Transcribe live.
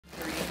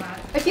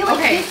I feel like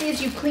this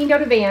is you've cleaned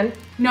out a van.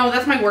 No,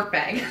 that's my work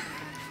bag.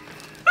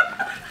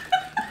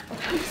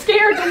 I'm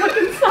scared to look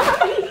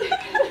inside.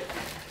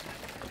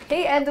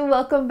 Hey, and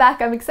welcome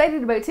back. I'm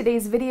excited about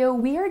today's video.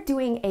 We are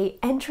doing a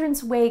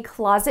entranceway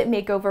closet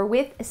makeover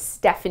with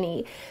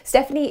Stephanie.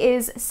 Stephanie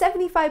is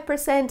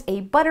 75%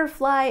 a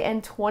butterfly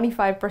and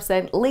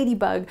 25%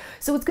 ladybug.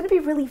 So it's gonna be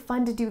really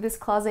fun to do this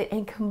closet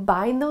and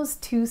combine those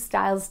two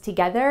styles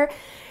together.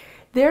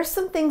 There's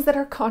some things that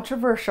are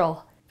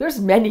controversial. There's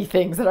many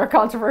things that are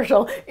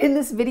controversial in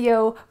this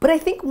video, but I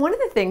think one of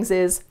the things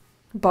is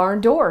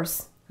barn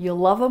doors. You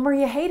love them or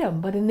you hate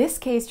them, but in this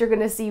case, you're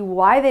gonna see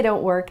why they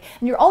don't work,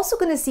 and you're also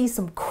gonna see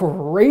some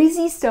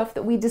crazy stuff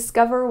that we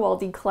discover while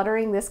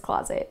decluttering this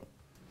closet.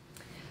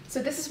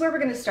 So this is where we're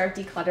gonna start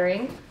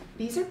decluttering.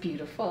 These are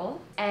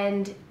beautiful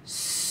and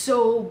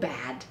so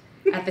bad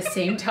at the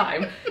same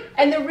time.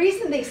 And the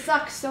reason they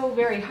suck so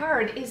very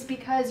hard is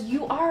because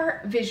you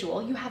are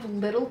visual, you have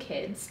little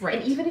kids, right?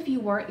 And even if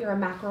you weren't, you're a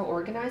macro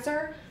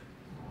organizer.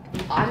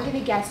 I'm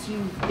gonna guess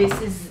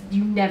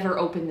you never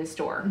open this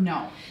door.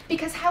 No.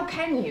 Because how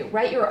can you,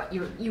 right?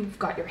 You've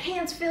got your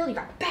hands filled, you've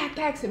got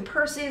backpacks and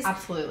purses.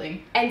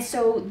 Absolutely. And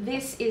so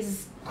this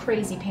is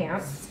crazy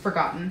pants.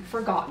 Forgotten.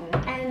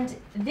 And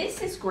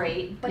this is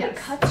great, but it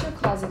cuts your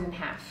closet in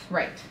half.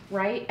 Right.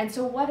 Right? And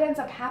so what ends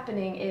up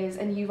happening is,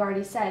 and you've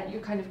already said,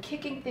 you're kind of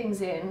kicking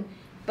things in,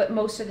 but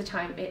most of the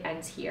time it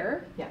ends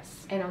here.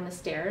 Yes. And on the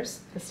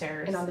stairs. The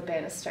stairs. And on the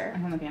banister.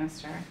 And on the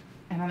banister.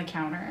 And on the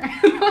counter.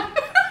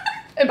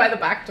 And by the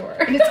back door.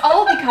 And it's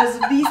all because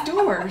of these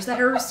doors that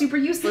are super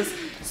useless.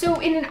 So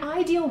in an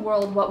ideal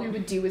world, what we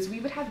would do is we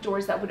would have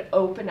doors that would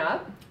open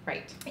up.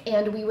 Right.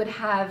 And we would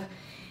have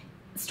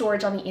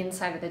storage on the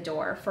inside of the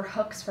door for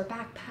hooks for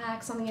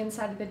backpacks on the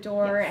inside of the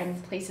door,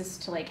 and places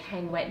to like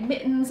hang wet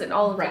mittens and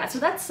all of that. So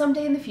that's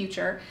someday in the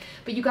future.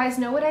 But you guys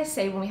know what I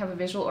say when we have a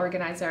visual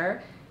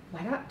organizer,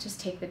 why not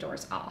just take the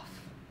doors off?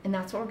 And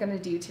that's what we're gonna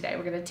do today.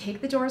 We're gonna take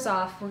the doors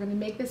off. We're gonna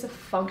make this a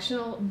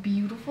functional,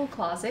 beautiful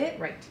closet.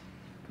 Right.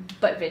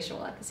 But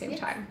visual at the same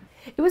time.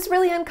 It was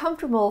really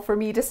uncomfortable for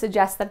me to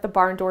suggest that the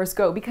barn doors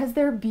go because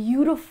they're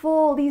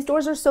beautiful. These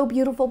doors are so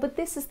beautiful, but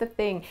this is the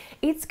thing.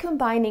 It's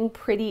combining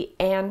pretty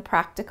and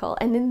practical.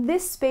 And in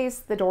this space,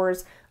 the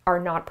doors are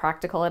not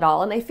practical at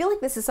all. And I feel like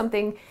this is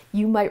something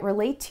you might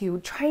relate to,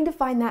 trying to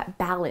find that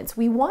balance.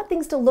 We want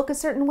things to look a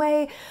certain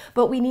way,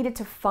 but we need it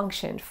to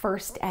function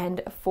first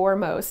and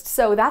foremost.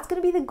 So that's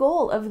gonna be the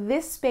goal of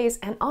this space.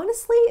 And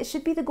honestly, it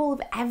should be the goal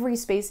of every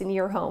space in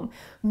your home,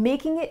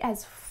 making it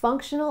as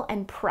functional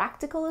and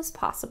practical as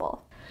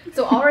possible.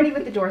 So already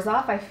with the doors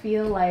off, I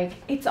feel like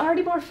it's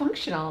already more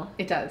functional.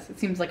 It does. It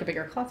seems like a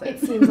bigger closet. It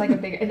seems like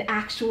an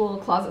actual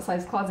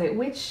closet-sized closet,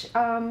 which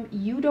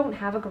you don't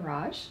have a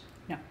garage.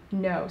 No.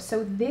 No.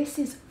 So this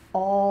is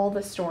all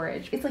the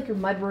storage. It's like your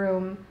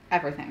mudroom.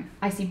 Everything.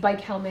 I see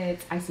bike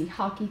helmets. I see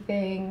hockey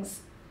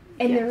things.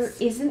 And there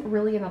isn't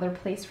really another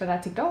place for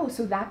that to go.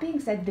 So that being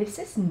said, this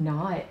is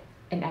not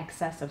an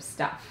excess of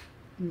stuff.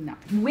 No.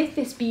 With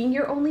this being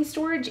your only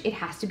storage, it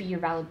has to be your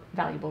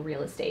valuable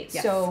real estate.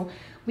 Yes. So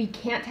we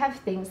can't have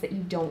things that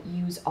you don't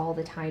use all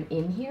the time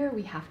in here.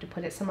 We have to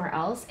put it somewhere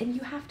else. And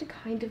you have to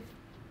kind of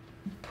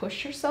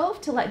push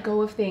yourself to let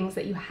go of things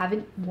that you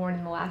haven't worn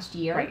in the last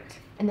year. Right.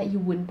 And that you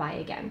wouldn't buy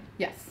again.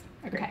 Yes.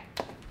 Okay.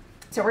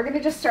 So we're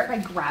gonna just start by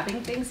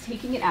grabbing things,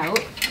 taking it out.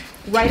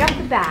 Right off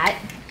the bat,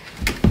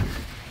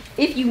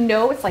 if you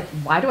know it's like,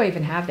 why do I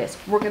even have this?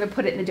 We're gonna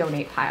put it in the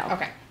donate pile.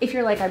 Okay. If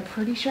you're like, I'm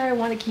pretty sure I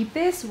wanna keep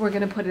this, we're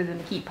gonna put it in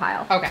the keep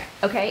pile. Okay.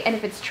 Okay, and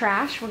if it's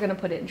trash, we're gonna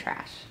put it in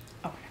trash.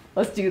 Okay.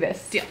 Let's do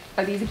this. Deal.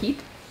 Are these a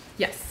keep?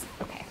 Yes.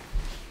 Okay.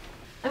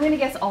 I'm gonna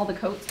guess all the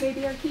coats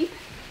maybe are keep.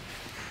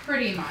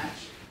 Pretty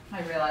much.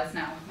 I realize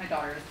now. My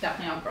daughter has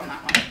definitely outgrown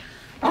that one.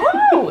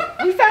 Oh,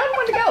 we found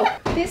one to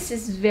go. This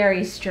is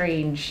very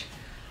strange.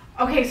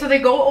 Okay, so they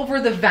go over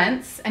the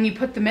vents and you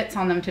put the mitts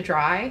on them to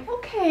dry.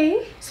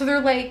 Okay. So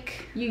they're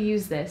like... You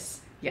use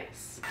this.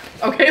 Yes.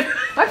 Okay.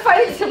 I'm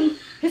finding some...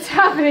 It's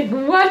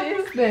happening. What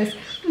is this?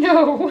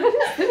 No, what is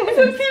this? It's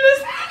a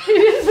penis.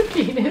 It is a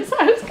penis.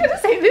 I was gonna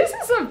say, this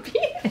is a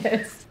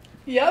penis.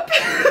 Yep.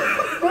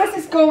 This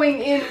is going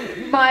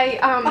in my,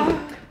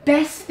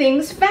 best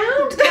things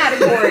found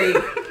category.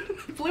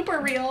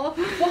 Blooper reel.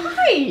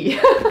 Why?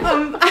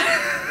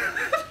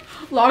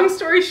 Long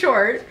story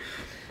short,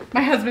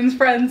 my husband's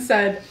friend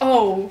said,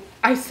 oh,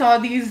 I saw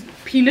these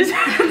penis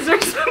heads or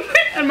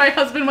something, and my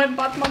husband went and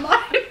bought them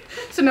online.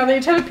 So now they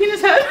each have a penis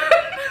head.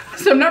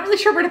 So I'm not really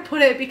sure where to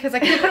put it because I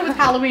can't put it with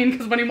Halloween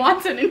because when he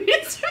wants it, it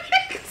needs to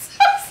be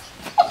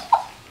accessible.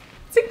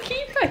 It's a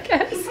keep, I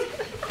guess.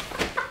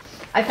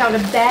 I found a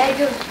bag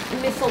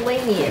of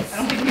miscellaneous. I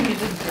don't think we need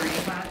this dirty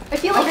spot. I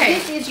feel like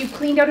this is you've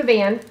cleaned out a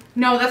van.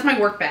 No, that's my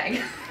work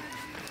bag.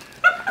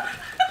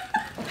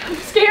 I'm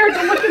scared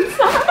to look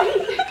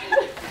inside.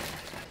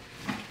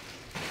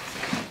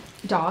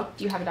 Dog?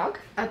 Do you have a dog?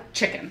 A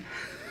chicken.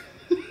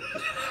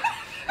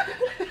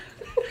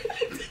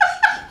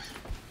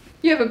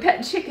 You have a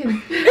pet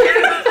chicken.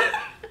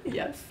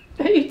 Yes.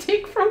 That you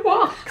take for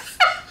walks.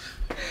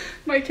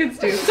 My kids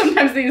do.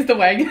 Sometimes they use the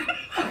wagon.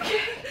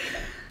 Okay.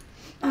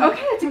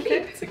 Okay.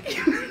 to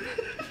keep.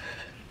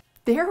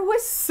 There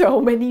was so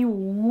many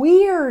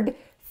weird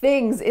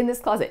things in this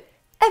closet.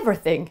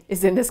 Everything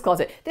is in this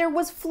closet. There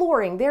was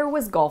flooring, there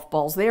was golf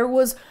balls, there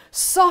was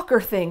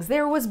soccer things,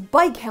 there was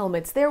bike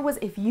helmets, there was,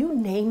 if you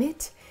name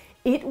it,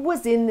 it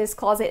was in this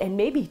closet, and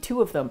maybe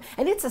two of them.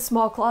 And it's a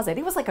small closet.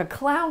 It was like a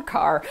clown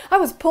car. I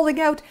was pulling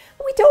out,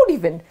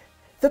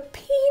 the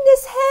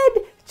penis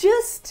head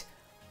just,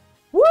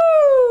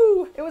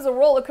 woo! It was a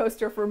roller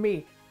coaster for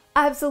me.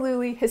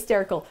 Absolutely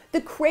hysterical.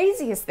 The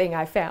craziest thing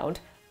I found,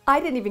 I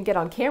didn't even get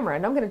on camera,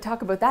 and I'm going to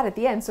talk about that at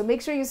the end, so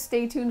make sure you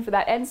stay tuned for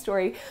that end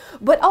story.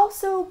 But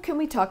also, can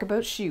we talk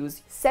about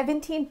shoes?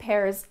 17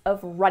 pairs of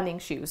running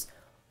shoes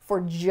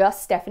for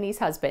just Stephanie's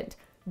husband.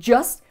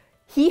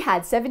 He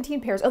had 17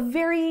 pairs of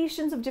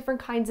variations of different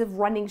kinds of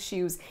running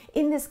shoes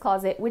in this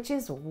closet, which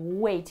is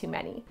way too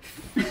many.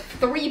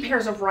 3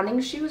 pairs of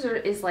running shoes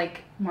is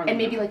like, and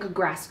maybe like a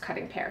grass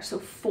cutting pair. So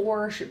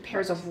 4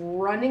 pairs of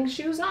running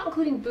shoes, not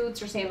including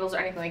boots or sandals or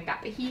anything like that,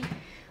 but he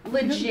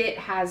legit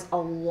has a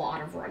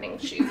lot of running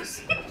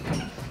shoes.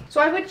 So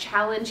I would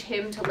challenge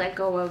him to let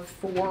go of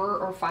 4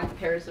 or 5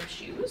 pairs of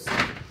shoes,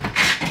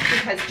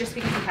 because he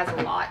has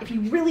a lot. If he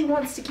really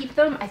wants to keep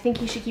them, I think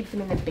he should keep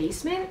them in the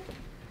basement.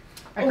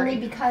 Only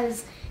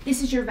because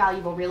this is your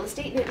valuable real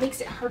estate and it makes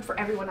it hard for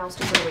everyone else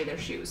to put away their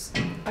shoes.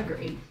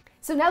 Agreed.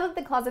 So now that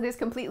the closet is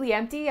completely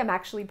empty, I'm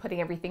actually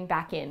putting everything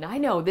back in. I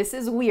know this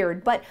is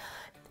weird, but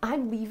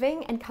I'm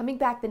leaving and coming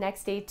back the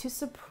next day to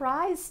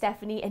surprise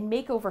Stephanie and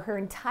make over her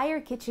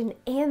entire kitchen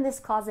and this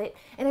closet,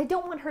 and I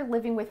don't want her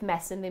living with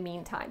mess in the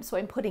meantime, so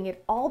I'm putting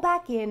it all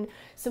back in.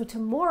 So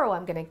tomorrow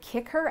I'm gonna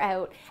kick her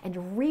out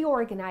and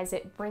reorganize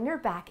it, bring her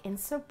back, and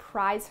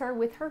surprise her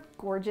with her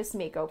gorgeous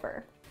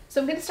makeover. So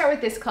I'm gonna start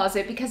with this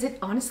closet because it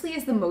honestly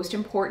is the most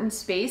important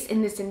space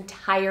in this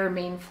entire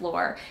main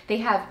floor. They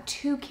have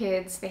 2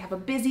 kids, they have a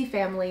busy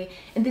family,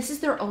 and this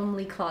is their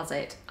only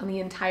closet on the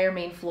entire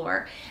main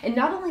floor. And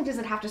not only does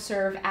it have to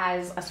serve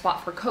as a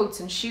spot for coats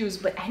and shoes,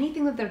 but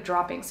anything that they're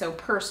dropping, so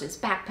purses,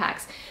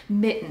 backpacks,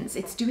 mittens,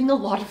 it's doing a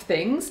lot of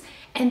things.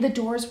 And the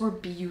doors were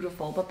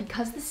beautiful, but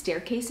because the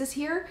staircase is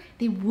here,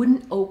 they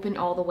wouldn't open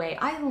all the way.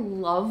 I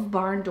love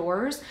barn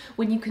doors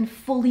when you can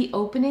fully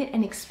open it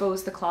and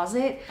expose the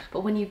closet,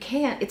 but when you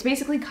can't, it's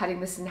basically cutting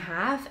this in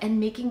half and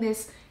making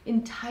this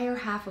entire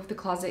half of the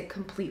closet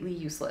completely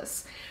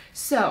useless.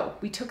 So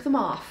we took them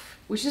off,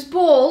 which is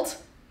bold,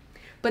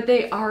 but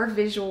they are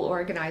visual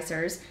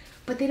organizers,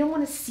 but they don't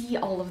want to see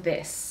all of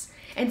this.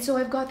 And so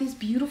I've got these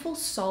beautiful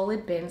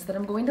solid bins that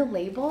I'm going to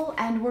label,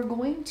 and we're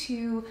going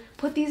to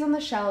put these on the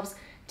shelves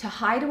to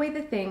hide away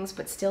the things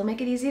but still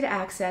make it easy to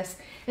access.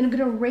 And I'm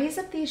going to raise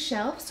up these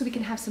shelves so we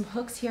can have some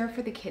hooks here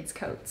for the kids'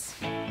 coats.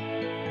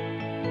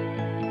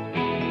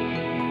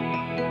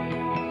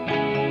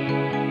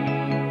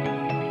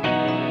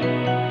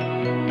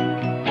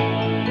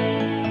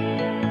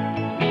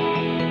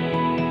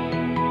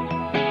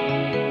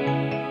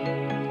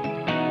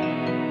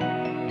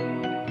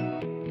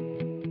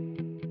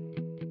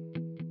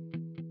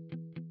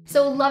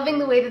 So loving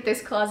the way that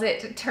this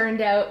closet turned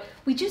out.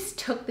 We just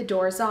took the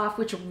doors off,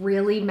 which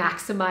really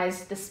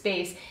maximized the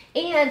space.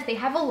 And they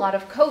have a lot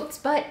of coats,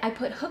 but I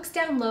put hooks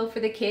down low for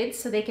the kids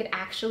so they could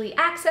actually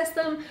access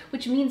them,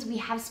 which means we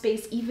have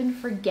space even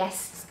for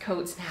guests'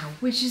 coats now,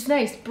 which is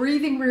nice.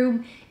 Breathing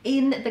room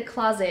in the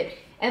closet.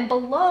 And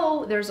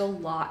below, there's a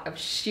lot of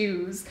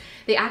shoes.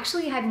 They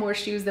actually had more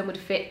shoes than would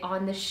fit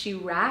on the shoe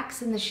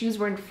racks, and the shoes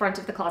were in front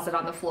of the closet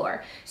on the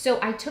floor. So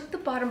I took the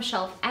bottom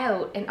shelf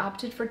out and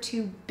opted for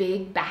 2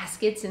 big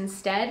baskets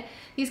instead.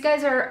 These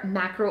guys are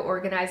macro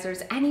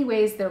organizers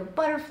anyways, they're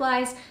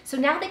butterflies, so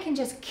now they can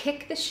just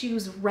kick the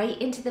shoes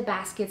right into the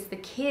baskets, the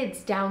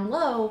kids down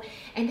low,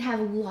 and have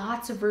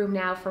lots of room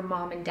now for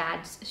mom and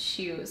dad's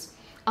shoes.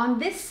 On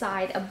this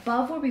side,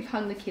 above where we've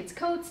hung the kids'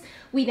 coats,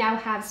 we now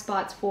have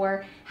spots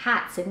for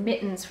hats and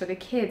mittens for the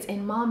kids,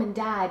 and mom and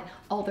dad,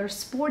 all their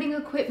sporting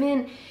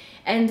equipment,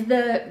 and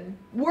the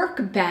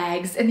work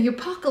bags and the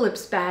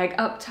apocalypse bag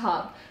up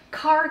top.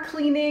 Car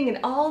cleaning and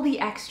all the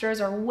extras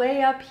are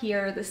way up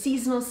here, the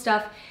seasonal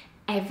stuff.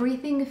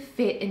 Everything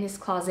fit in this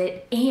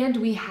closet, and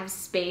we have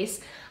space.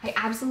 I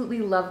absolutely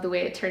love the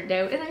way it turned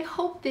out, and I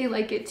hope they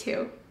like it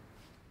too.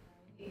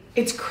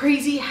 It's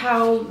crazy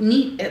how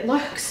neat it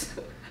looks.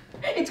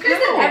 It's crazy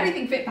that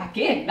everything fit back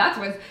in. That's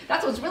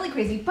what's really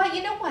crazy. But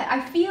you know what?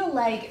 I feel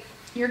like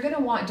you're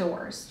gonna want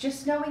doors,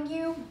 just knowing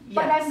you. Yes.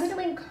 But I'm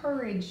gonna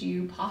encourage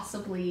you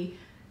possibly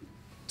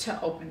to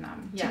open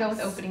them. To go with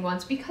opening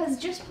ones, because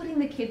just putting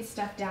the kids'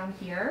 stuff down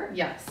here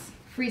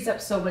frees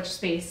up so much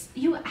space.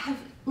 You have,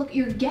 look,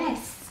 your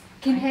guests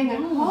can hang a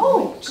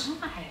coat. Oh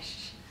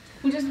gosh.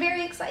 Which is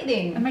very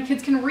exciting. And my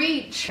kids can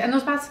reach. And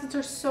those baskets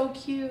are so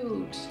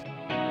cute.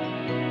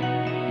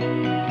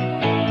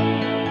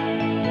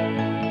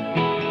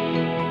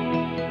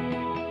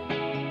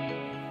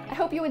 I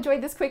hope you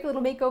enjoyed this quick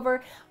little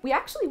makeover. We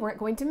actually weren't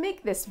going to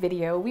make this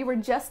video. We were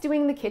just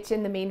doing the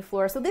kitchen, the main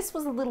floor, so this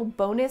was a little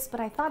bonus, but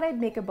I thought I'd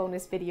make a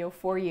bonus video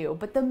for you.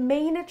 But the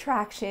main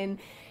attraction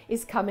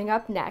is coming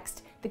up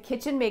next. the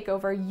kitchen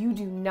makeover. You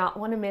do not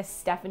want to miss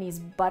Stephanie's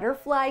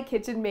butterfly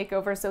kitchen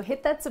makeover, so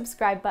hit that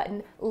subscribe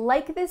button,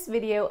 like this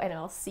video, and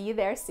I'll see you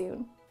there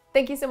soon.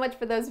 Thank you so much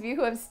for those of you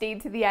who have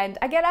stayed to the end.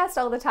 I get asked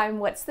all the time,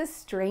 what's the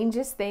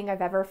strangest thing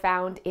I've ever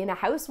found in a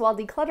house while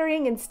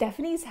decluttering? And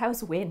Stephanie's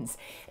house wins.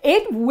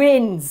 It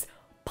wins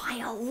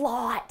by a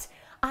lot.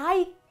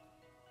 I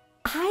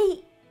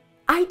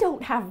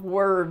don't have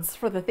words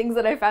for the things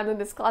that I found in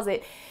this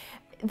closet.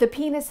 The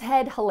penis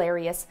head,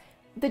 hilarious.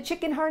 The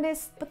chicken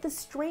harness, but the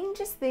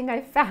strangest thing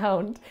I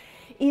found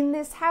in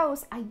this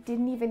house, I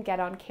didn't even get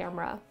on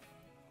camera.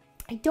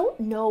 I don't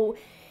know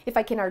if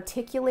I can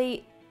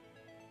articulate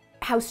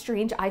how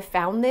strange I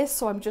found this,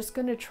 so I'm just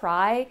gonna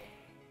try.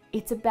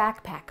 It's a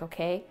backpack,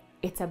 okay?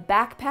 It's a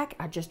backpack,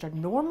 just a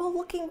normal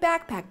looking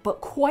backpack,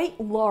 but quite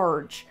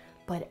large,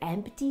 but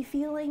empty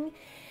feeling.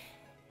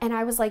 And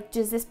I was like,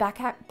 does this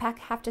backpack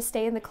have to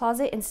stay in the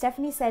closet? And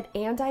Stephanie said,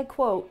 and I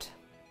quote,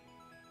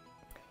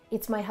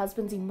 "It's my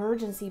husband's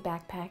emergency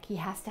backpack. He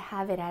has to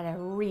have it at a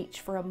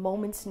reach for a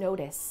moment's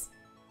notice."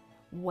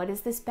 What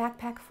is this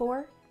backpack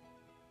for?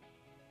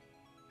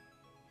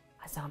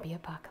 A zombie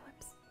apocalypse.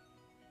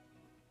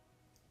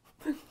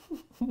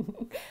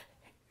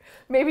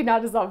 Maybe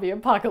not a zombie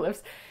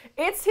apocalypse.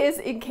 It's his,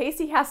 in case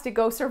he has to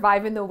go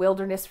survive in the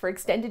wilderness for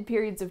extended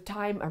periods of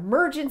time,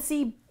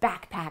 emergency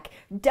backpack.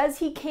 Does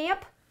he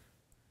camp?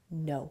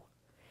 No.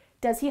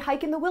 Does he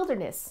hike in the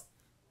wilderness?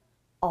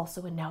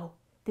 Also a no.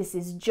 This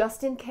is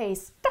just in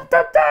case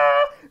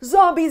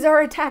zombies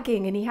are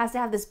attacking and he has to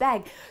have this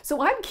bag.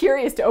 So I'm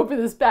curious to open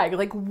this bag.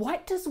 Like,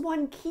 what does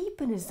one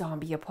keep in a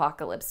zombie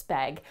apocalypse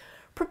bag?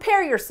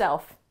 Prepare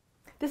yourself.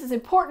 This is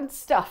important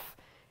stuff.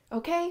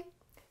 Okay,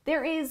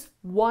 there is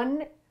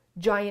one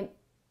giant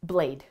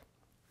blade,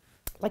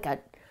 like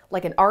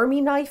an army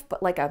knife,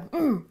 but like a,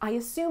 I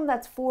assume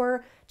that's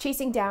for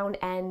chasing down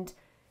and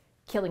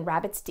killing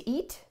rabbits to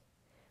eat,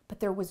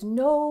 but there was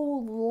no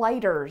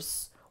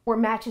lighters or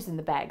matches in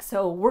the bag,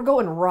 so we're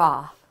going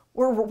raw.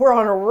 We're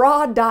on a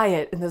raw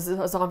diet in this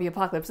zombie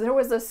apocalypse. There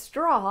was a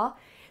straw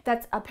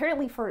that's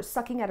apparently for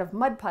sucking out of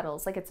mud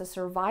puddles. Like, it's a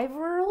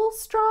survival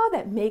straw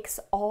that makes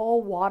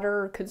all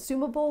water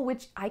consumable,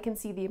 which I can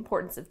see the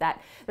importance of that.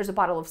 There's a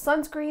bottle of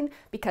sunscreen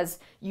because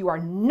you are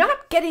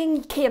not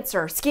getting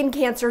cancer, skin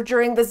cancer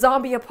during the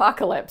zombie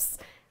apocalypse.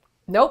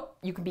 Nope,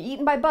 you can be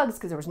eaten by bugs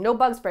because there was no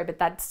bug spray, but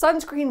that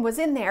sunscreen was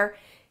in there.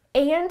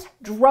 And,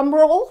 drum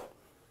roll,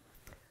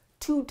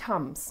 2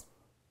 Tums.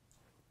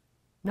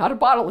 Not a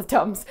bottle of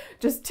Tums,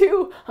 just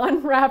 2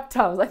 unwrapped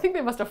Tums. I think they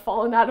must have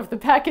fallen out of the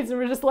package and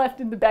were just left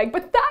in the bag,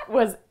 but that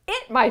was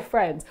it, my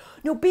friends.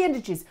 No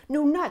bandages,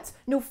 no nuts,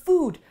 no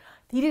food.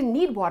 He didn't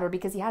need water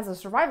because he has a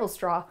survival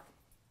straw,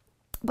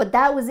 but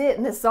that was it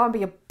in this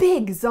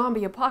big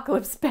zombie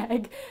apocalypse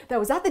bag that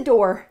was at the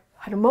door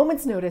at a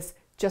moment's notice,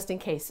 just in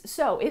case.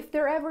 So if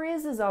there ever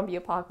is a zombie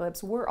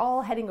apocalypse, we're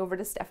all heading over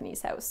to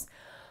Stephanie's house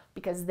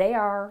because they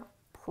are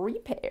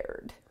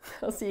prepared.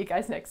 I'll see you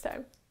guys next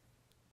time.